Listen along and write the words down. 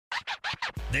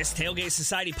This Tailgate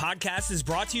Society podcast is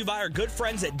brought to you by our good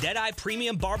friends at Deadeye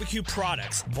Premium Barbecue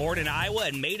Products. Born in Iowa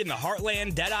and made in the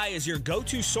heartland, Deadeye is your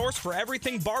go-to source for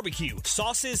everything barbecue.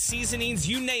 Sauces, seasonings,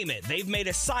 you name it. They've made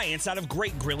a science out of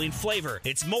great grilling flavor.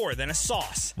 It's more than a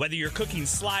sauce. Whether you're cooking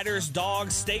sliders,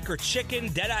 dogs, steak, or chicken,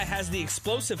 Deadeye has the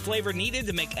explosive flavor needed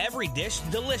to make every dish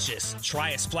delicious.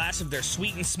 Try a splash of their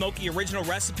sweet and smoky original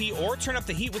recipe or turn up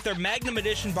the heat with their Magnum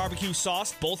Edition barbecue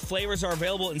sauce. Both flavors are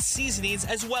available in seasonings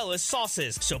as well as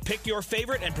sauces. So pick your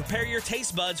favorite and prepare your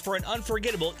taste buds for an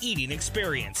unforgettable eating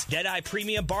experience. Deadeye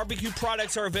Premium Barbecue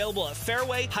Products are available at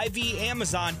Fairway, Hy-Vee,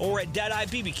 Amazon, or at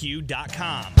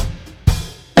DeadeyeBBQ.com.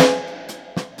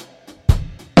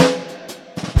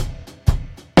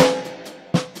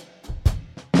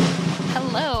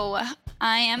 Hello,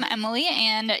 I am Emily,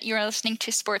 and you are listening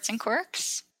to Sports and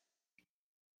Quirks.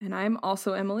 And I'm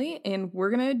also Emily, and we're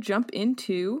going to jump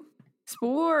into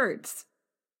sports.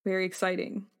 Very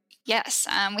exciting. Yes,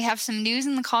 we have some news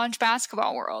in the college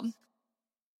basketball world.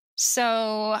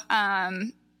 So,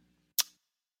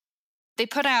 they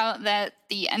put out that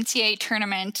the NCAA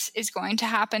tournament is going to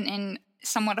happen in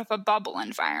somewhat of a bubble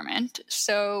environment.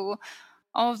 So,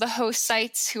 all of the host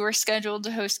sites who are scheduled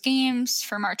to host games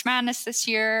for March Madness this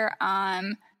year,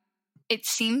 I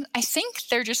think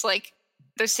they're just like,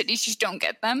 those cities just don't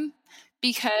get them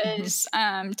because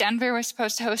Denver was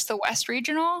supposed to host the West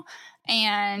Regional,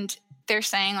 and they're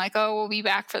saying like, oh, we'll be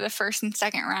back for the first and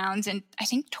second rounds in, I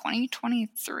think,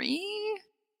 2023.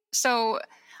 So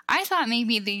I thought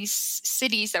maybe these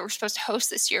cities that were supposed to host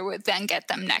this year would then get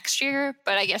them next year,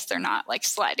 but I guess they're not like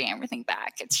sliding everything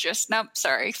back. It's just, nope,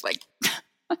 sorry, like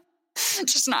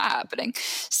it's just not happening.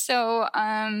 So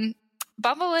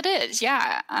bubble it is,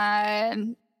 yeah.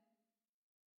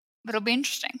 But it'll be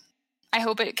interesting. I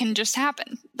hope it can just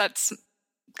happen. That's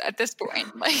at this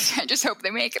point. Like, I just hope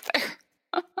they make it there.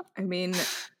 I mean,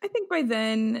 I think by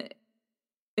then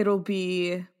it'll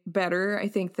be better. I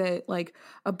think that like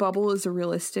a bubble is a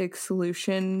realistic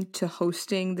solution to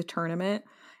hosting the tournament,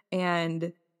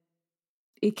 and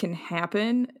it can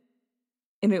happen,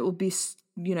 and it will be,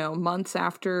 months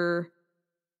after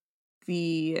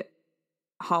the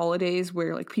holidays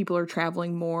where like people are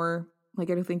traveling more. Like,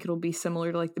 I don't think it'll be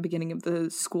similar to like the beginning of the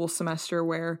school semester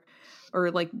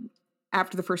or like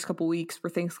after the first couple weeks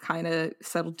where things kind of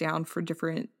settled down for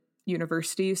different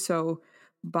universities. So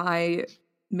by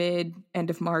end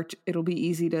of March, it'll be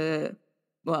easy to,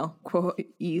 well, quote,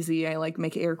 easy, I like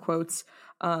make air quotes,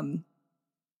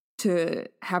 to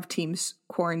have teams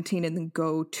quarantine and then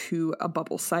go to a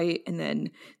bubble site, and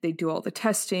then they do all the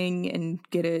testing and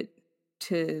get it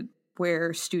to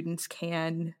where students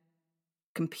can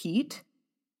compete.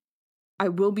 I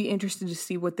will be interested to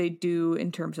see what they do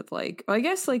in terms of like, I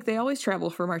guess like they always travel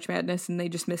for March Madness and they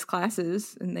just miss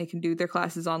classes and they can do their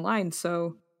classes online.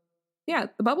 So yeah,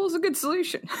 the bubble is a good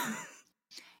solution.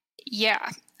 Yeah.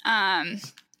 I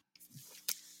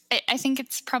think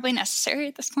it's probably necessary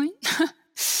at this point.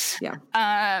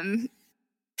 Yeah.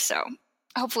 So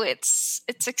hopefully it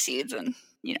succeeds, and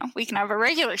we can have a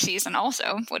regular season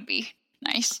also would be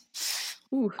nice.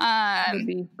 Ooh, would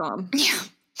be bomb. Yeah.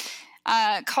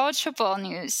 College football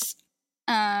news.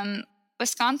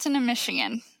 Wisconsin and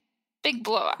Michigan. Big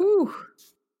blowout. Ooh.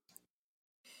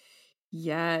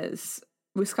 Yes.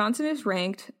 Wisconsin is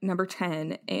ranked number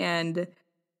 10, and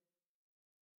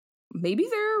maybe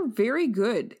they're very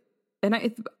good.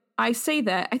 And I say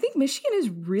that. I think Michigan is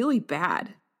really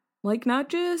bad. Like, not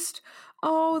just,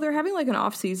 oh, they're having like an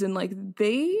off season. Like,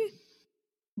 they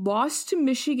lost to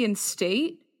Michigan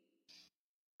State,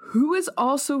 who is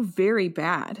also very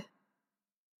bad.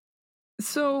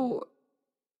 So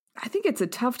I think it's a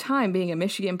tough time being a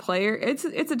Michigan player. It's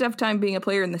a tough time being a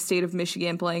player in the state of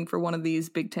Michigan playing for one of these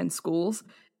Big Ten schools.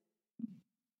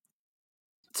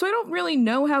 So I don't really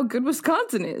know how good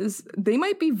Wisconsin is. They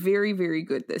might be very, very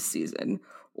good this season.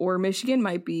 Or Michigan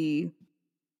might be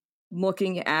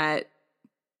looking at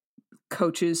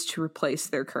coaches to replace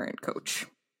their current coach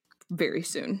very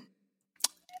soon.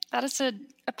 That is a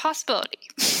possibility.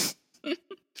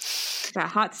 That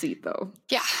hot seat, though.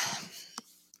 Yeah.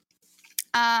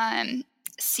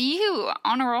 CU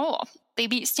on a roll. They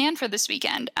beat Stanford this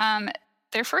weekend.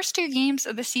 Their first two games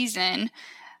of the season,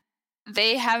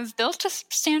 they have built a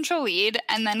substantial lead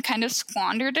and then kind of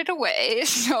squandered it away.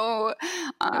 So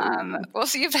we'll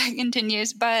see if that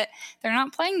continues. But they're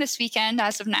not playing this weekend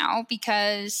as of now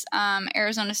because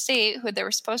Arizona State, who they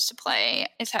were supposed to play,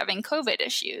 is having COVID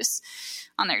issues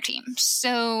on their team.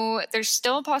 So there's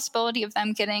still a possibility of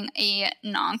them getting a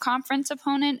non-conference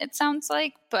opponent, it sounds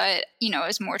like. But,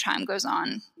 as more time goes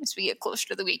on, as we get closer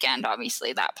to the weekend,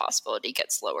 obviously that possibility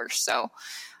gets lower. So,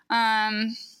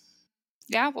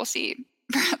 yeah, we'll see.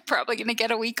 probably going to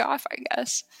get a week off, I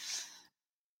guess.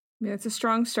 Yeah, it's a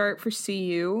strong start for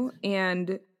CU,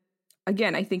 and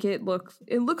again, I think it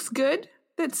looks good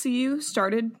that CU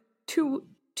started two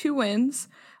wins,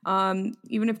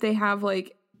 even if they have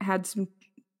like had some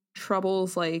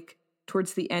troubles like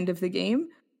towards the end of the game,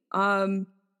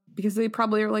 because they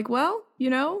probably are like, well,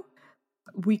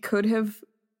 we could have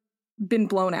been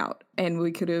blown out and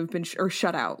we could have been or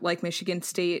shut out like Michigan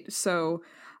State. So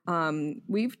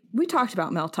we talked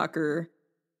about Mel Tucker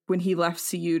when he left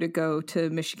CU to go to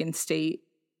Michigan State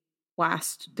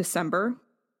last December,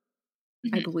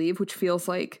 I believe, which feels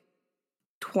like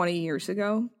 20 years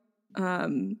ago.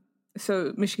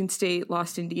 So Michigan State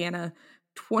lost Indiana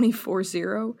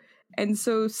 24-0. And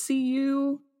so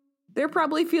CU, they're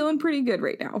probably feeling pretty good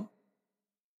right now.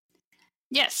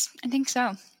 Yes, I think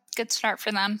so. Good start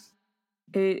for them.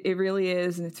 It really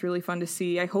is, and it's really fun to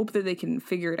see. I hope that they can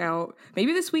figure it out.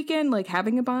 Maybe this weekend, like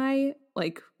having a bye,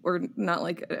 like, or not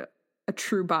like a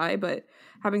true bye, but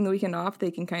having the weekend off,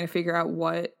 they can kind of figure out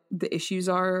what the issues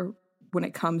are when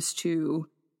it comes to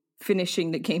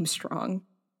finishing the game strong.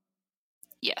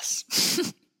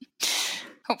 Yes.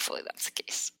 Hopefully that's the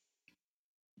case.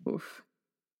 Oof.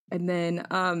 And then,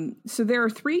 so there are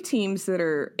 3 teams that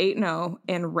are 8-0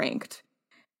 and ranked.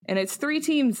 And it's 3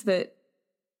 teams that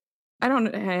I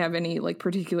don't have any like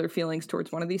particular feelings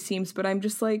towards one of these teams, but I'm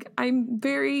just like, I'm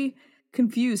very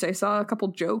confused. I saw a couple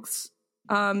jokes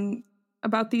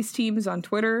about these teams on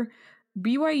Twitter.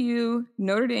 BYU,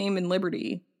 Notre Dame, and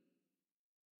Liberty,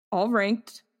 all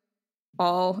ranked,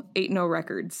 all 8-0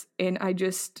 records. And I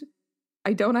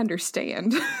don't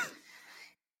understand.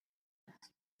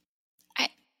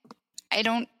 I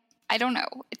don't know.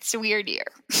 It's a weird year.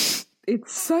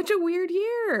 It's such a weird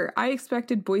year. I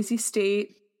expected Boise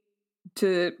State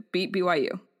to beat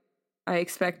BYU. I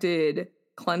expected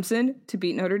Clemson to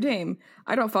beat Notre Dame.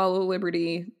 I don't follow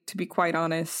Liberty, to be quite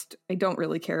honest. I don't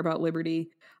really care about Liberty.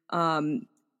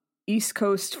 East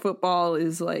Coast football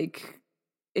is like,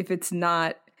 if it's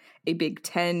not a Big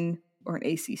Ten or an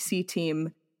ACC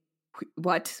team,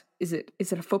 what is it?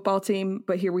 Is it a football team?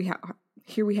 But here we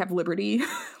have Liberty.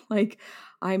 Like,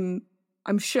 I'm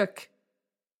shook.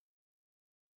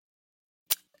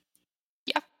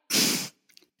 Yeah.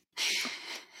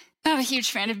 Not a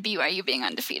huge fan of BYU being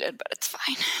undefeated, but it's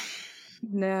fine.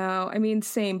 No, I mean,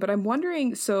 same, but I'm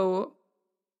wondering, so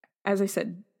as I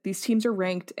said, these teams are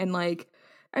ranked, and like,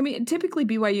 I mean, typically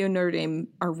BYU and Notre Dame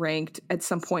are ranked at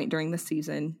some point during the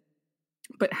season,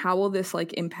 but how will this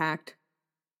like impact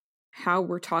how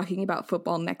we're talking about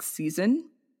football next season?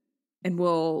 And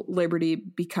will Liberty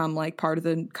become like part of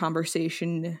the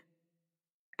conversation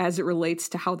as it relates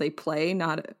to how they play,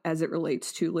 not as it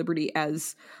relates to Liberty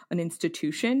as an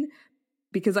institution?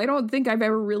 Because I don't think I've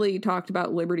ever really talked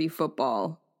about Liberty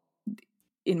football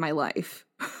in my life.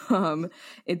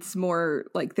 It's more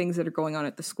like things that are going on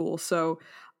at the school. So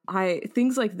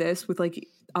things like this with like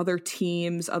other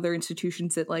teams, other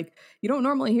institutions that like you don't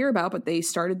normally hear about, but they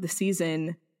started the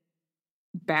season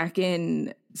back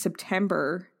in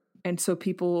September. And so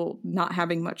people not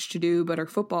having much to do, but are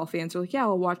football fans are like, yeah,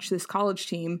 I'll watch this college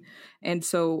team. And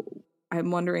so I'm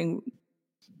wondering,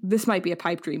 this might be a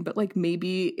pipe dream, but like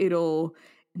maybe it'll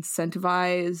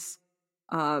incentivize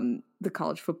the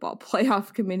college football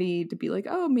playoff committee to be like,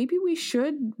 oh, maybe we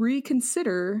should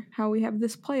reconsider how we have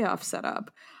this playoff set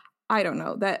up. I don't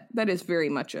know. That is very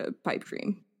much a pipe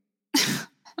dream.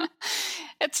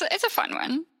 It's a fun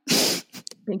one.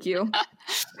 Thank you.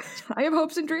 I have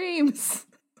hopes and dreams.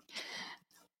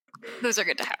 Those are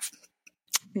good to have.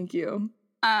 Thank you.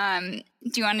 Do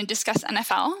you want to discuss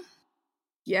NFL?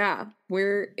 Yeah,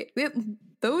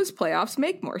 those playoffs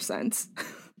make more sense.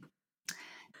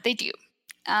 They do.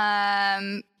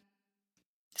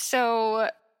 So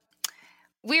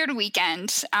weird weekend.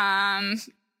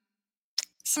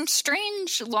 Some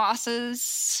strange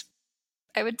losses,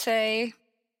 I would say.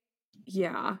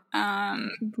 Yeah.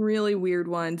 Really weird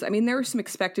ones. I mean, there were some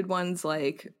expected ones,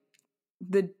 like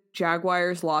the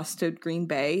Jaguars lost to Green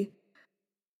Bay.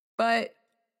 But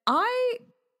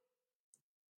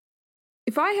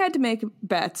if I had to make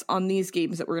bets on these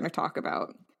games that we're going to talk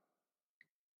about,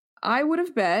 I would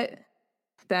have bet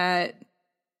that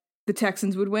the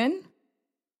Texans would win.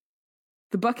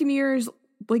 The Buccaneers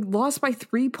lost by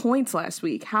 3 points last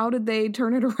week. How did they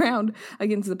turn it around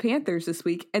against the Panthers this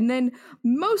week? And then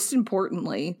most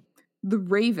importantly, the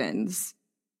Ravens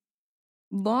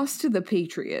lost to the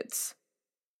Patriots.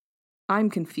 I'm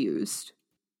confused.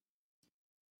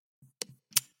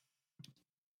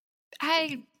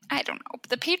 I don't know.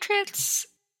 The Patriots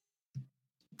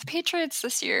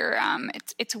this year,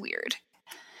 it's weird.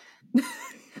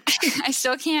 I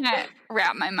still can't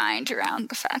wrap my mind around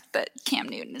the fact that Cam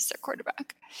Newton is their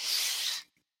quarterback.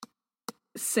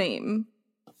 Same.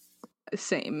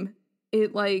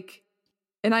 It like,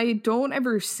 and I don't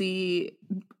ever see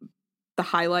the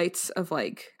highlights of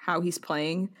like how he's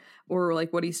playing or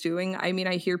like what he's doing. I mean,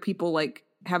 I hear people like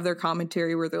have their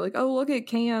commentary where they're like, oh, look at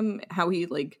Cam, how he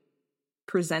like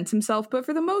presents himself. But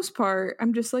for the most part,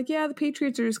 I'm just like, yeah, the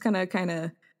Patriots are just kind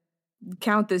of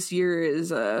count this year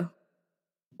as a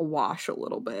wash a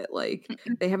little bit. Like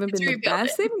they haven't been the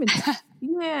best. They haven't been,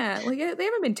 yeah, like they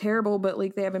haven't been terrible, but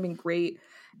like they haven't been great.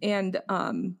 And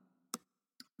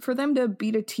for them to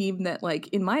beat a team that, like,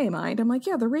 in my mind, I'm like,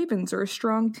 yeah, the Ravens are a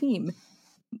strong team.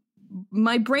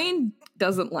 My brain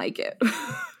doesn't like it.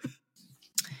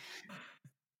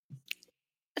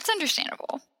 It's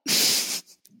understandable.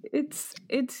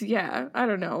 It's yeah, I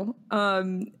don't know.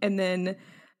 And then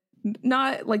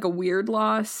not like a weird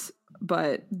loss,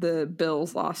 but the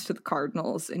Bills lost to the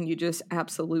Cardinals, and you just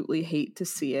absolutely hate to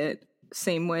see it.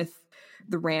 Same with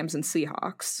the Rams and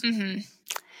Seahawks. Mm-hmm.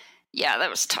 Yeah, that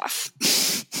was tough.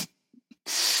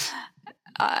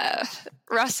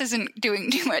 Russ isn't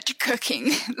doing too much cooking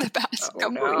the past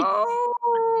couple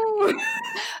weeks.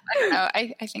 I don't know.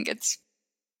 I think it's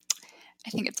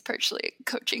partially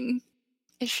coaching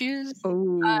issues.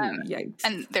 Oh, yikes.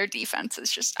 And their defense is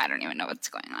just, I don't even know what's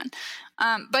going on.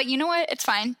 But you know what? It's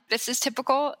fine. This is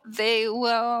typical. They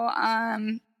will, have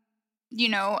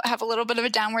a little bit of a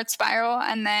downward spiral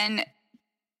and then,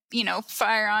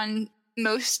 fire on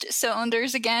most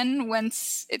cylinders again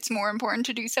once it's more important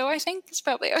to do so, I think is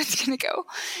probably how it's going to go.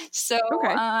 So,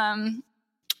 okay.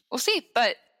 We'll see.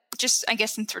 But just, I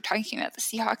guess, since we're talking about the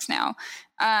Seahawks now,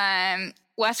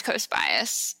 West Coast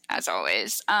bias, as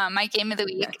always. My game of the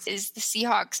week is the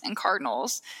Seahawks and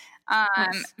Cardinals.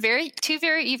 Two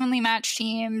very evenly matched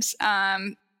teams.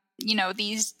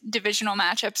 These divisional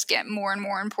matchups get more and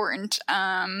more important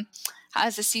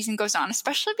as the season goes on,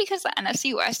 especially because the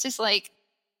NFC West is like,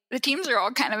 the teams are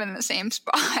all kind of in the same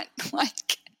spot.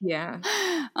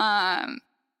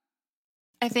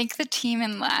 I think the team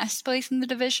in last place in the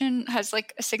division has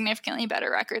like a significantly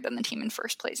better record than the team in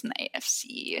first place in the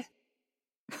AFC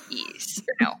East.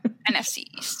 NFC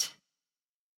East.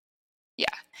 Yeah.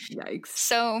 Yikes.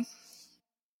 So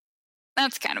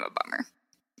that's kind of a bummer.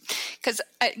 Because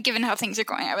given how things are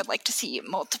going, I would like to see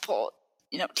multiple,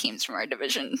 teams from our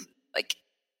division like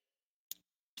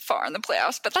far in the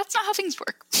playoffs, but that's not how things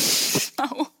work.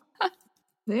 So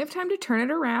they have time to turn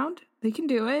it around. They can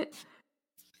do it.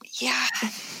 Yeah.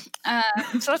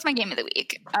 So that's my game of the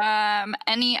week.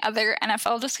 Any other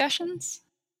NFL discussions?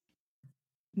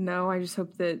 No, I just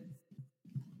hope that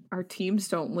our teams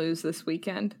don't lose this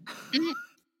weekend. Mm-hmm.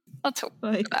 Let's hope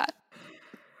for that.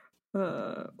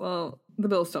 Well, the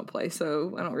Bills don't play,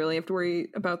 so I don't really have to worry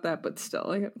about that. But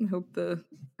still, I hope the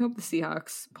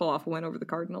Seahawks pull off a win over the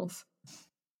Cardinals.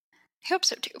 I hope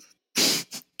so too.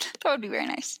 That would be very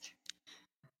nice.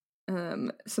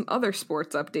 Some other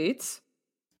sports updates.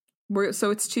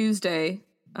 So it's Tuesday,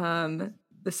 the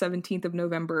 17th of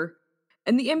November,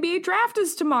 and the NBA draft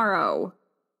is tomorrow.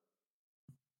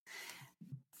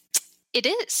 It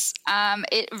is.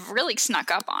 It really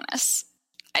snuck up on us,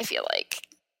 I feel like.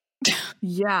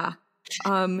 Yeah.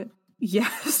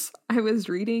 Yes. I was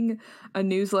reading a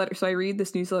newsletter. So I read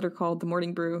this newsletter called The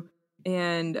Morning Brew,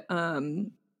 and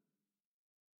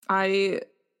I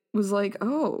was like,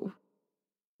 oh,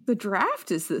 the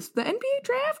NBA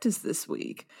draft is this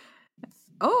week.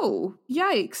 Oh,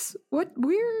 yikes.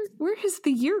 Where has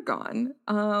the year gone?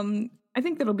 I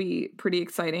think that'll be pretty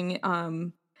exciting.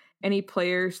 Any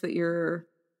players that you're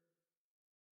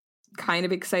kind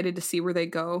of excited to see where they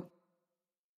go?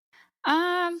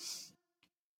 I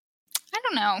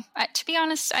don't know. To be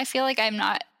honest, I feel like I'm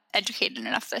not educated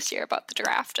enough this year about the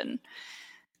draft and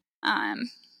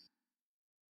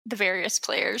the various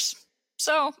players.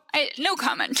 So, no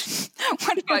comment.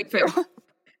 What about you?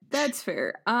 That's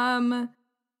fair. I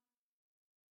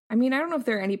mean, I don't know if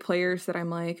there are any players that I'm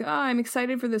like, oh, I'm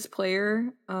excited for this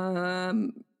player.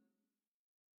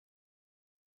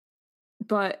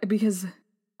 But because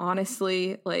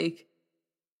honestly, like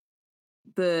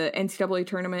the NCAA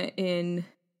tournament in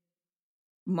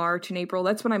March and April,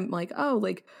 that's when I'm like, oh,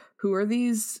 like who are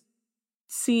these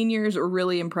seniors or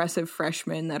really impressive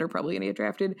freshmen that are probably going to get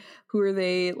drafted? Who are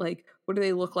they? Like, what do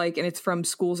they look like? And it's from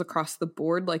schools across the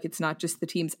board. Like, it's not just the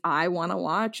teams I want to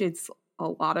watch. It's a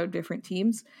lot of different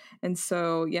teams. And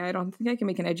so, yeah, I don't think I can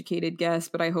make an educated guess,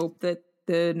 but I hope that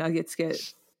the Nuggets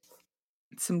get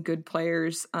some good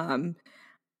players.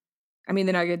 I mean,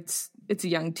 the Nuggets, it's a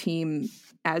young team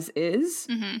as is,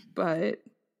 but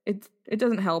it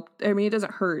doesn't help. I mean, it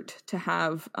doesn't hurt to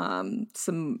have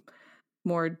some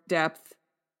more depth,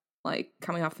 like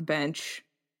coming off the bench.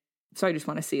 So I just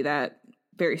want to see that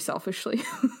very selfishly.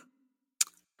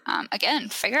 Again,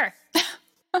 fair.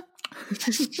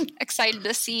 Excited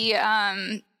to see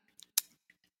how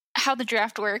the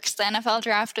draft works. The NFL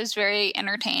draft is very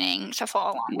entertaining to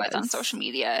follow along with on social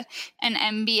media, and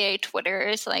NBA Twitter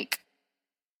is like,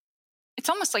 it's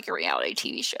almost like a reality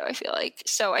TV show, I feel like.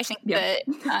 So I think that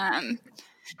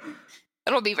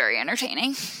it'll be very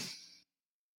entertaining.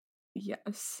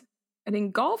 Yes. And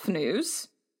in golf news,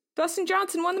 Dustin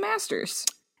Johnson won the Masters.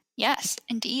 Yes,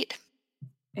 indeed.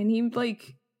 And he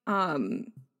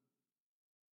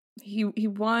he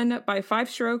won by 5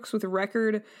 strokes with a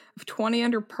record of 20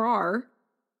 under par.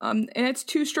 And it's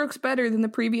 2 strokes better than the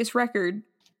previous record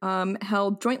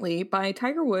held jointly by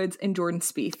Tiger Woods and Jordan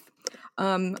Spieth.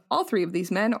 All 3 of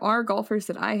these men are golfers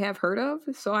that I have heard of,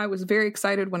 so I was very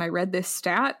excited when I read this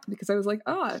stat because I was like,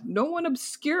 no one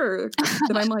obscure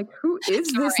that I'm like, who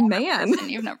is this man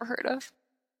you've never heard of?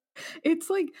 It's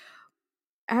like,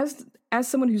 as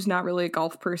someone who's not really a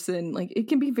golf person, like, it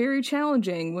can be very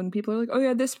challenging when people are like, oh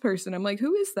yeah, this person. I'm like,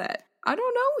 who is that? I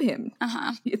don't know him.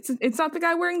 It's not the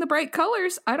guy wearing the bright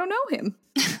colors. I don't know him.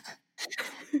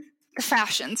 The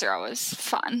fashions are always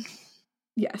fun.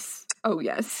 Yes. Oh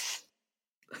yes.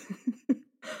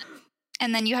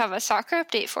 And then you have a soccer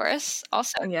update for us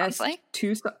also. Yes,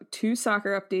 two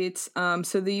soccer updates.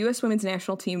 So the U.S. women's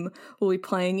national team will be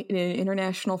playing in an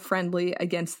international friendly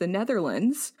against the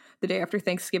Netherlands the day after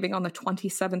Thanksgiving on the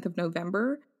 27th of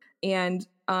November. And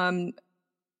I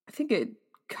think a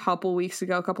couple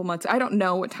months, I don't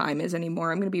know what time is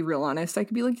anymore. I'm going to be real honest. I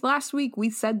could be like, last week we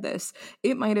said this.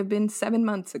 It might have been 7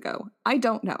 months ago. I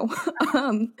don't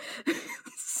know.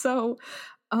 So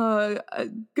a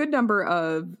good number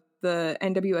of the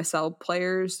NWSL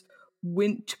players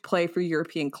went to play for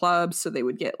European clubs, so they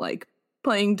would get like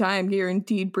playing time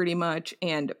guaranteed pretty much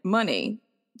and money.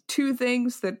 2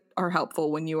 things that are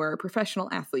helpful when you are a professional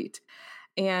athlete.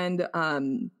 And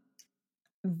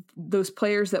those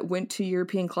players that went to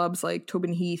European clubs like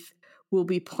Tobin Heath will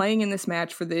be playing in this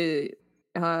match for the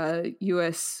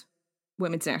U.S.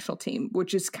 women's national team,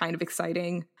 which is kind of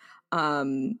exciting.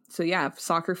 So yeah,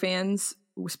 soccer fans,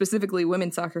 specifically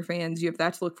women's soccer fans, you have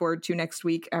that to look forward to next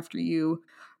week after you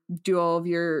do all of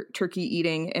your turkey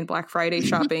eating and Black Friday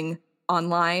shopping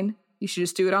online. You should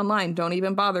just do it online. Don't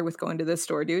even bother with going to this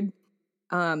store, dude.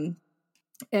 And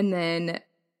then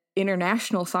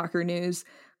international soccer news.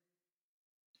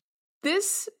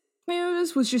 This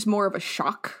news was just more of a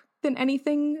shock than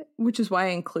anything, which is why I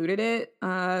included it.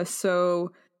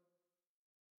 So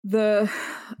the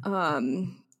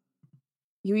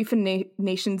UEFA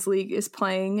Nations League is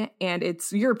playing, and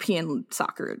it's European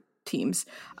soccer teams.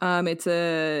 It's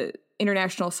a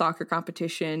international soccer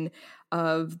competition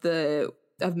of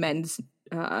men's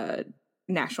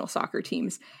national soccer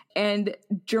teams, and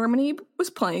Germany was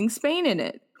playing Spain in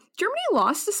it. Germany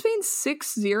lost to Spain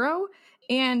 6-0,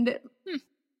 and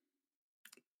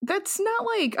that's not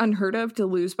like unheard of to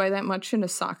lose by that much in a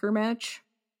soccer match.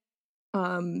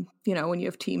 When you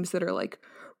have teams that are like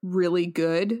really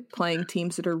good playing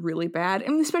teams that are really bad,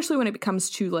 and especially when it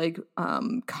comes to like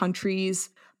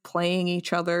countries playing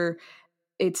each other,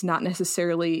 it's not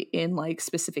necessarily in like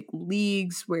specific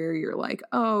leagues where you're like,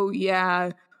 oh yeah,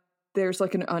 there's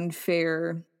like an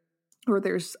unfair, or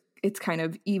it's kind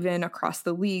of even across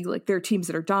the league. Like there are teams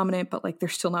that are dominant, but like they're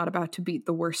still not about to beat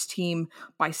the worst team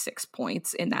by 6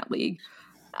 points in that league.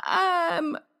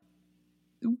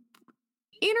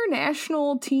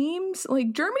 International teams,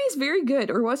 like Germany's very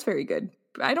good, or was very good.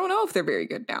 I don't know if they're very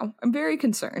good now. I'm very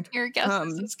concerned. Your guess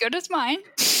is as good as mine.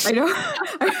 I know.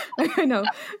 I know.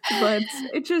 But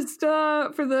it's just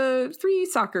for the 3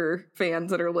 soccer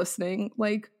fans that are listening,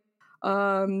 like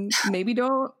maybe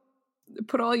don't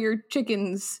put all your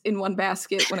chickens in one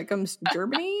basket when it comes to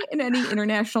Germany in any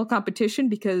international competition,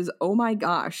 because oh my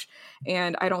gosh.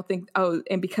 And I don't think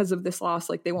and because of this loss,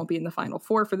 like they won't be in the Final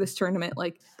Four for this tournament.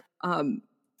 Like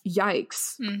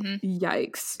yikes.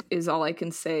 Yikes is all I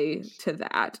can say to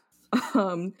that.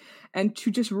 And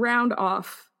to just round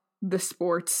off the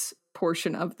sports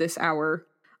portion of this hour,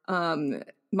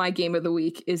 my game of the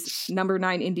week is number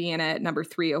 9 Indiana at number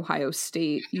 3 Ohio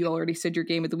State. You already said your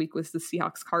game of the week was the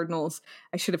Seahawks Cardinals.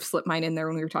 I should have slipped mine in there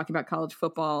when we were talking about college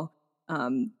football.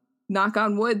 Knock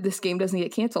on wood, this game doesn't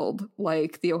get canceled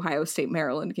like the Ohio State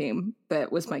Maryland game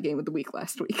that was my game of the week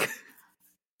last week.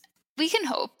 We can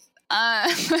hope.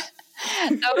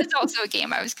 That was also a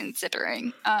game I was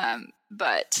considering,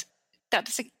 but that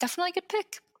is definitely a good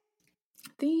pick.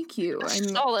 Thank you. I'm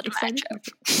solid excited.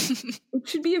 matchup. It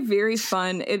should be a very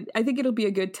fun. I think it'll be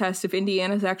a good test if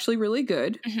Indiana's actually really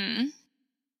good.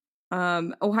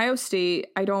 Ohio State,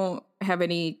 I don't have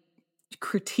any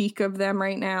critique of them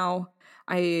right now.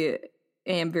 I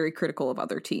am very critical of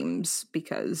other teams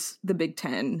because the Big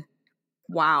Ten,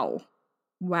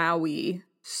 wowie.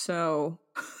 So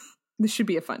this should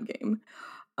be a fun game.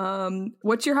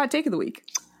 What's your hot take of the week?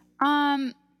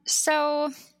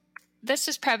 So this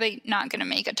is probably not going to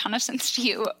make a ton of sense to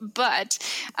you, but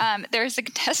there's a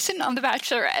contestant on The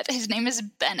Bachelorette. His name is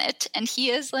Bennett, and he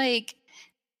is like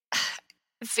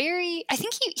I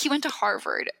think he went to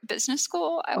Harvard Business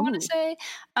School, I want to say.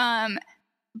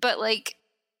 But like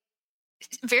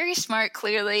very smart,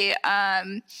 clearly.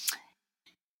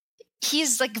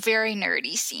 He's like very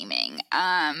nerdy seeming.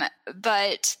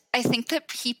 But I think that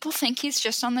people think he's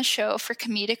just on the show for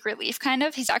comedic relief, kind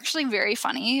of. He's actually very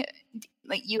funny.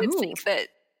 Like you would think that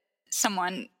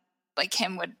someone like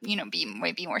him would, be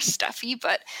maybe more stuffy,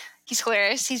 but he's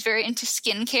hilarious. He's very into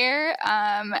skincare.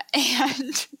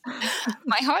 And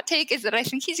my hot take is that I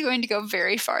think he's going to go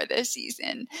very far this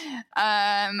season.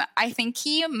 I think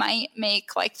he might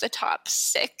make like the top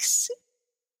 6,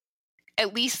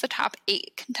 at least the top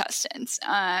 8 contestants.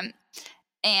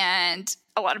 And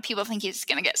a lot of people think he's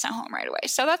going to get sent home right away.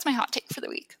 So that's my hot take for the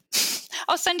week.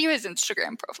 I'll send you his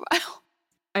Instagram profile.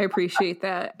 I appreciate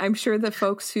that. I'm sure the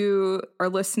folks who are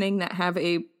listening that have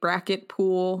a bracket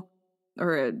pool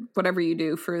or whatever you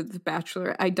do for The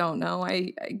Bachelor, I don't know.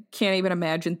 I can't even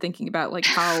imagine thinking about like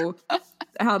how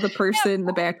the person,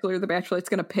 the Bachelor, the Bachelorette's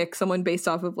going to pick someone based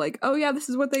off of like, oh yeah, this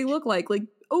is what they look like. Like,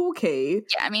 okay.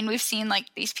 Yeah, I mean, we've seen like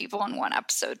these people in one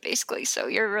episode basically, so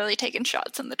you're really taking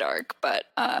shots in the dark. But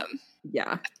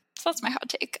yeah. So that's my hot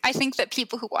take. I think that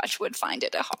people who watch would find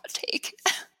it a hot take.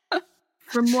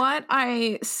 From what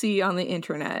I see on the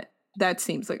internet, that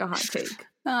seems like a hot take.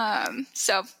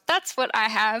 So that's what I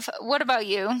have. What about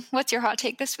you? What's your hot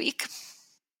take this week?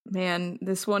 Man,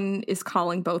 this one is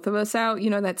calling both of us out. You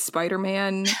know that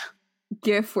Spider-Man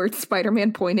gif where it's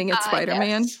Spider-Man pointing at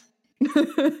Spider-Man?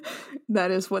 Yes.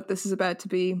 That is what this is about to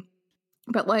be.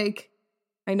 But like,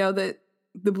 I know that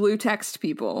the blue text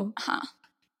people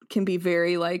can be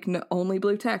very like only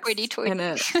blue text. Hoity-toity.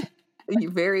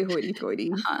 And very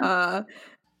hoity-toity.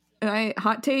 And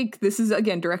hot take, this is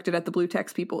again directed at the blue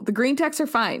text people. The green texts are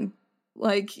fine.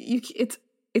 Like it's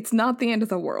not the end of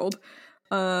the world.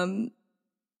 That,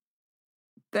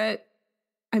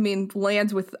 I mean,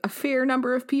 lands with a fair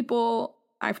number of people.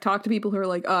 I've talked to people who are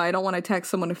like, oh, I don't want to text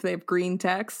someone if they have green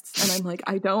texts. And I'm like,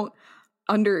 I don't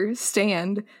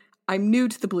understand. I'm new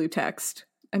to the blue text.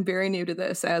 I'm very new to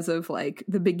this as of like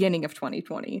the beginning of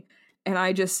 2020. And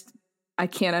I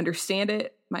can't understand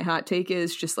it. My hot take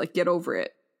is just like, get over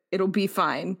it. It'll be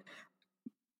fine.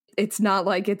 It's not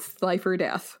like it's life or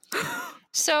death.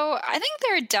 So I think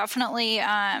there are definitely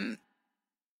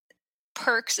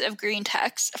perks of green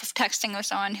text, of texting with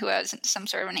someone who has some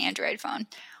sort of an Android phone.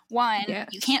 One,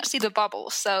 you can't see the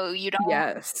bubbles, so you don't.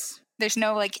 Yes. There's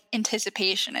no like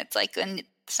anticipation. It's like when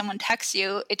someone texts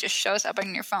you, it just shows up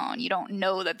on your phone. You don't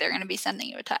know that they're going to be sending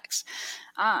you a text.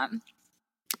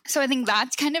 So I think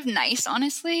that's kind of nice,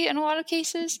 honestly, in a lot of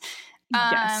cases.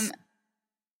 Yes.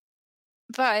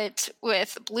 But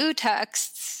with blue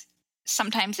texts,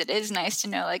 sometimes it is nice to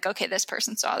know, like, okay, this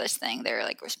person saw this thing. They're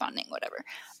like responding, whatever.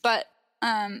 But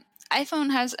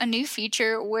iPhone has a new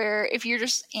feature where if you're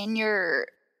just in your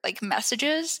like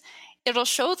messages, it'll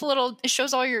show it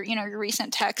shows all your, your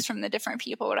recent texts from the different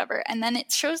people, whatever. And then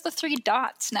it shows the 3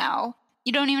 dots now.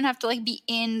 You don't even have to like be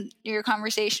in your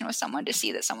conversation with someone to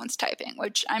see that someone's typing,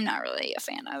 which I'm not really a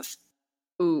fan of.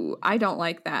 Ooh, I don't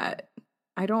like that.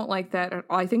 I don't like that at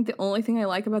all. I think the only thing I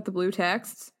like about the blue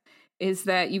texts is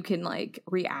that you can like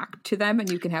react to them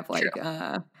and you can have like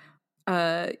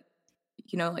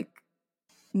like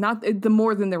not the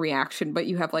more than the reaction, but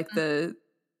you have like the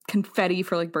confetti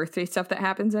for like birthday stuff that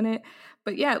happens in it.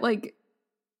 But yeah, like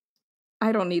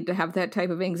I don't need to have that type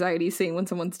of anxiety seeing when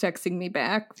someone's texting me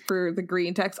back for the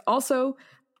green text. Also,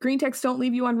 green texts don't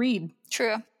leave you on read.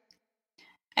 True.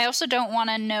 I also don't want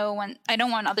to know I don't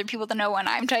want other people to know when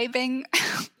I'm typing.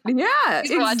 Yeah,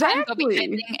 exactly. A lot of times I'll be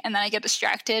typing and then I get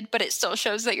distracted, but it still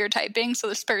shows that you're typing. So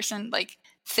this person like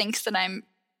thinks that I'm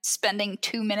spending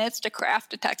 2 minutes to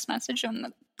craft a text message,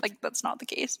 and like that's not the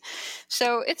case.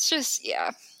 So it's just,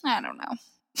 I don't know.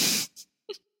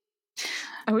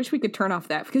 I wish we could turn off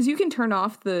that, because you can turn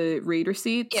off the read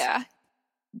receipts. Yeah.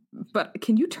 But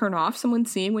can you turn off someone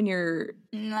seeing when you're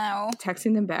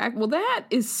texting them back? Well, that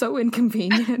is so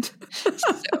inconvenient. So.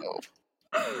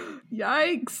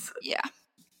 Yikes. Yeah.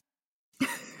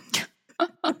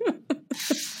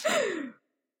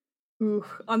 Ooh, Ooh,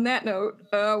 on that note,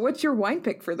 what's your wine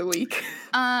pick for the week?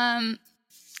 I'm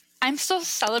still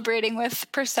celebrating with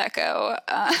Prosecco.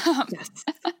 Yes.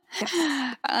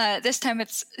 This time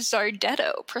it's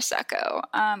Zardetto Prosecco.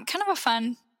 Kind of a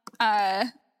fun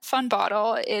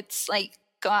bottle. It's like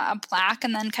got a black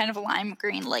and then kind of a lime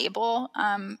green label.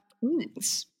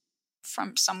 It's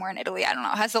from somewhere in Italy. I don't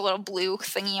know. It has a little blue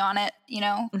thingy on it,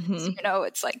 Mm-hmm. So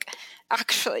it's like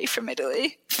actually from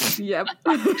Italy. Yep.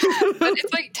 But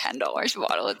it's like $10 a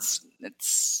bottle. It's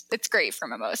great for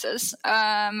mimosas.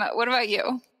 What about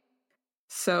you?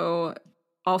 So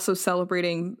also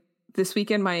celebrating this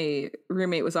weekend, my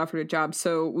roommate was offered a job.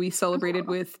 So we celebrated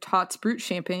with Tots Brut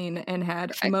Champagne and had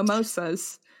Perfect.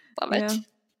 mimosas. Love it.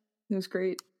 It was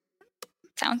great.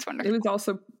 Sounds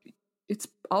wonderful. It's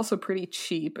also pretty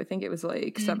cheap. I think it was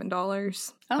like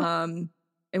 $7. Oh.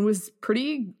 It was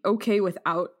pretty okay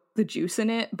without the juice in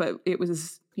it, but it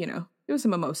was, it was a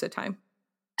mimosa time.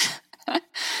 And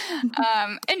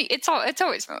it's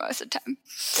always mimosa time.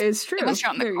 It's true. Unless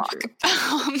you're on the Very clock.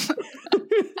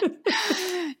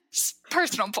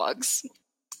 Personal plugs.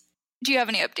 Do you have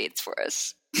any updates for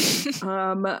us?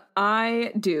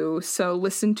 I do. So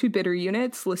listen to Bitter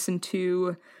Units, listen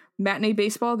to Matinee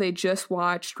Baseball. They just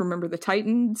watched Remember the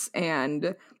Titans,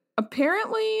 and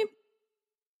apparently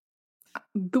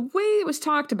the way it was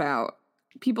talked about,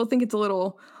 people think it's a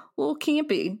little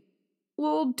campy, a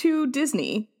little too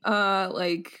Disney.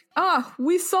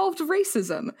 We solved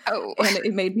racism. Oh, and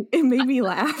it made me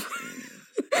laugh.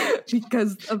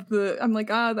 Because of I'm like,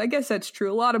 I guess that's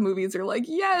true. A lot of movies are like,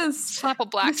 yes, slap a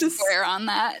black square on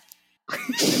that.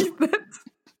 That's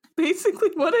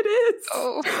basically what it is.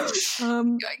 Oh,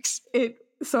 yikes!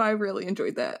 So I really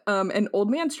enjoyed that. And Old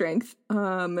Man Strength,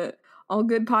 all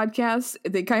good podcasts.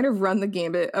 They kind of run the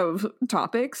gambit of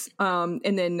topics.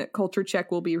 And then Culture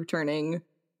Check will be returning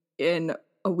in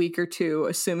a week or two,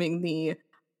 assuming the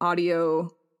audio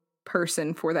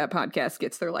person for that podcast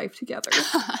gets their life together.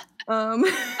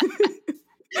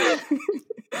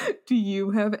 Do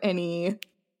you have any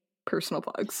personal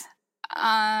plugs?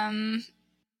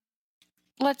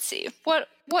 Let's see. What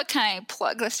can I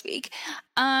plug this week?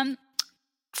 Follow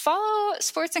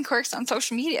Sports and Quirks on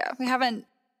social media. We haven't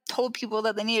told people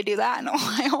that they need to do that in a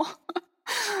while.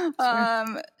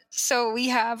 Sure. So we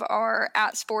have our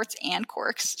 @Sports and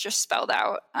Quirks just spelled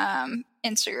out,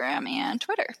 Instagram and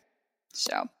Twitter.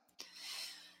 So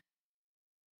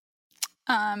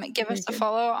give us a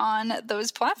follow on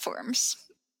those platforms.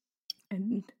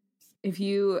 And if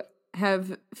you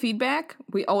have feedback,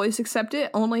 we always accept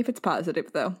it, only if it's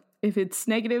positive, though. If it's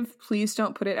negative, please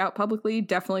don't put it out publicly.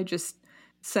 Definitely just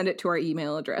send it to our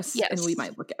email address, and we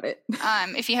might look at it.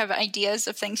 If you have ideas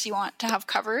of things you want to have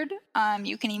covered,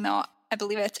 you can email, I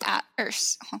believe it's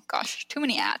too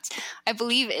many ats. I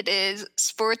believe it is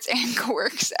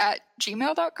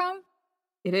sportsandquirks@gmail.com.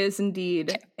 It is indeed.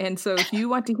 Okay. And so if you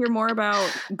want to hear more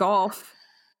about golf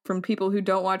from people who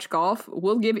don't watch golf,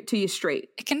 we'll give it to you straight.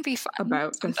 It can be fun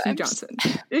about sometimes. Dusty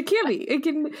Johnson. It can be.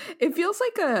 It feels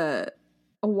like a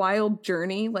wild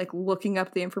journey, like looking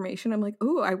up the information. I'm like,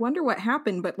 oh, I wonder what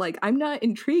happened, but like I'm not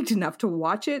intrigued enough to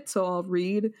watch it, so I'll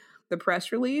read the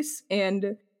press release,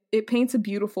 and it paints a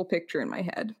beautiful picture in my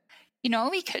head. You know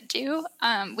what we could do?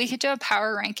 We could do a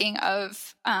power ranking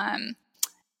of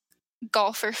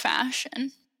golfer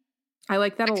fashion. I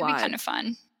like that a lot. Could be kind of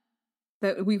fun.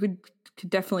 That we could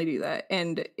definitely do that.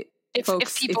 And if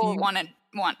people want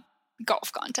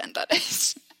golf content, that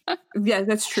is. Yeah,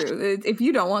 that's true. If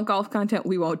you don't want golf content,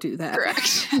 we won't do that.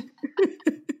 Correct.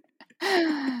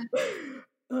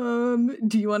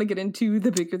 Do you want to get into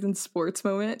the bigger than sports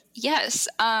moment? Yes.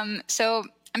 So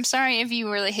I'm sorry if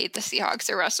you really hate the Seahawks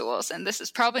or Russell Wilson. This is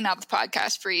probably not the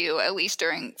podcast for you, at least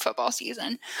during football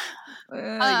season.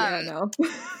 Yeah, no.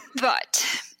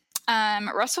 But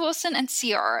Russell Wilson and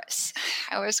Ciara.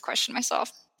 I always question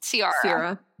myself.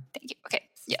 Ciara. Thank you. Okay.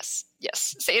 Yes.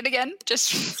 Say it again.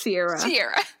 Just Ciara.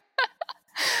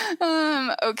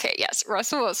 Okay. Yes.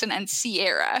 Russell Wilson and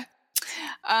Ciara.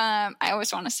 I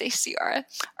always want to say Ciara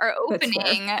are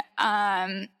opening.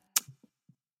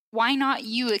 Why Not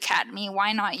You Academy.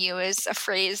 Why Not You is a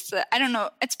phrase that I don't know.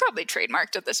 It's probably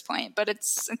trademarked at this point, but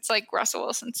it's like Russell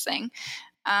Wilson's thing.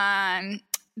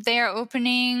 They are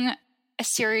opening a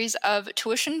series of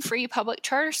tuition-free public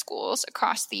charter schools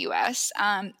across the U.S.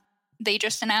 They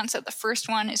just announced that the first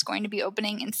one is going to be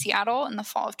opening in Seattle in the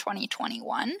fall of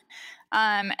 2021.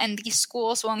 And these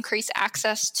schools will increase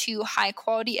access to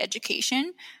high-quality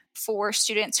education for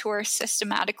students who are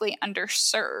systematically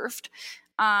underserved.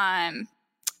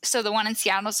 So the one in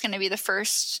Seattle is going to be the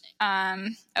first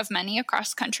of many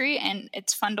across the country, and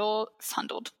it's funded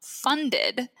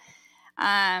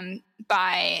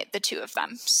by the two of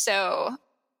them. So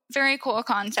very cool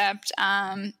concept.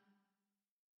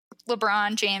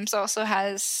 LeBron James also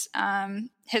has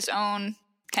his own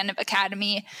kind of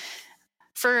academy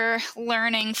for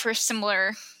learning for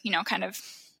similar, kind of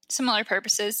similar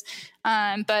purposes.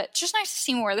 But just nice to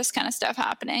see more of this kind of stuff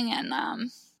happening.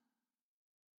 And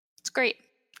it's great.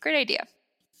 Great idea.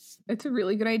 It's a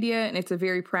really good idea. And it's a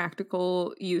very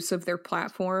practical use of their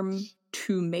platform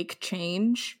to make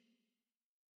change,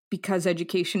 because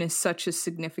education is such a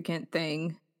significant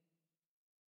thing,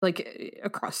 like,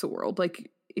 across the world. Like,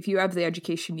 if you have the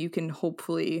education, you can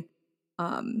hopefully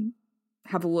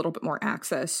have a little bit more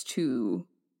access to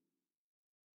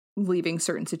leaving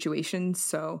certain situations.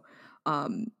 So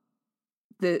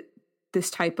this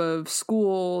type of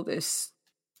school,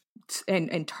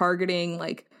 and targeting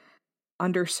like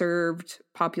underserved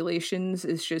populations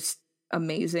is just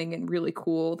amazing and really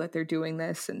cool that they're doing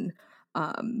this. And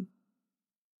I'm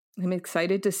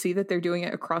excited to see that they're doing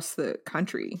it across the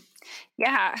country.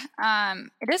 Yeah.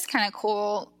 It is kind of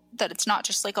cool that it's not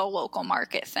just like a local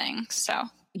market thing. So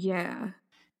yeah,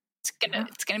 it's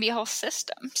gonna be a whole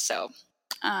system. So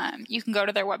you can go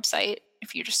to their website.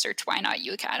 If you just search Why Not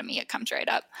You Academy, it comes right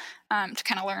up to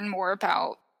kind of learn more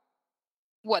about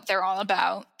what they're all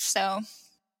about. So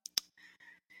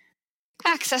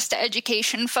access to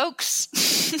education,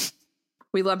 folks.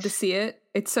 We love to see it.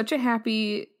 It's such a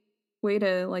happy way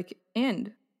to like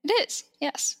end. It is,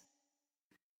 yes.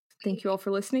 Thank you all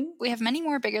for listening. We have many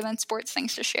more bigger than sports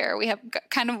things to share. We have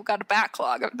kind of got a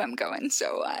backlog of them going,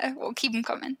 so we'll keep them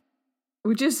coming.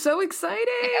 Which is so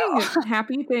exciting.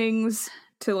 Happy things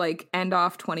to like end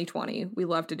off 2020. We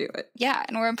love to do it. Yeah,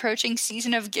 and we're approaching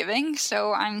Season of Giving,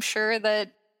 so I'm sure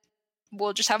that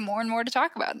we'll just have more and more to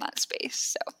talk about in that space.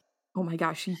 So. Oh my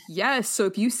gosh, yes. So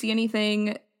if you see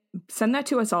anything, send that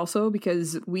to us also,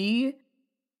 because we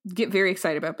get very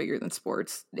excited about Bigger Than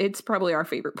Sports. It's probably our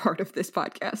favorite part of this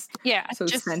podcast. Yeah. So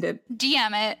just send it.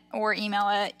 DM it or email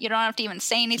it. You don't have to even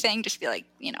say anything. Just be like,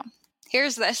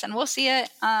 here's this, and we'll see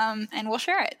it, and we'll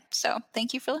share it. So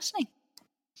thank you for listening.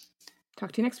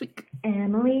 Talk to you next week.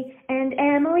 Emily and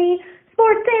Emily,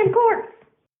 Sports and Court.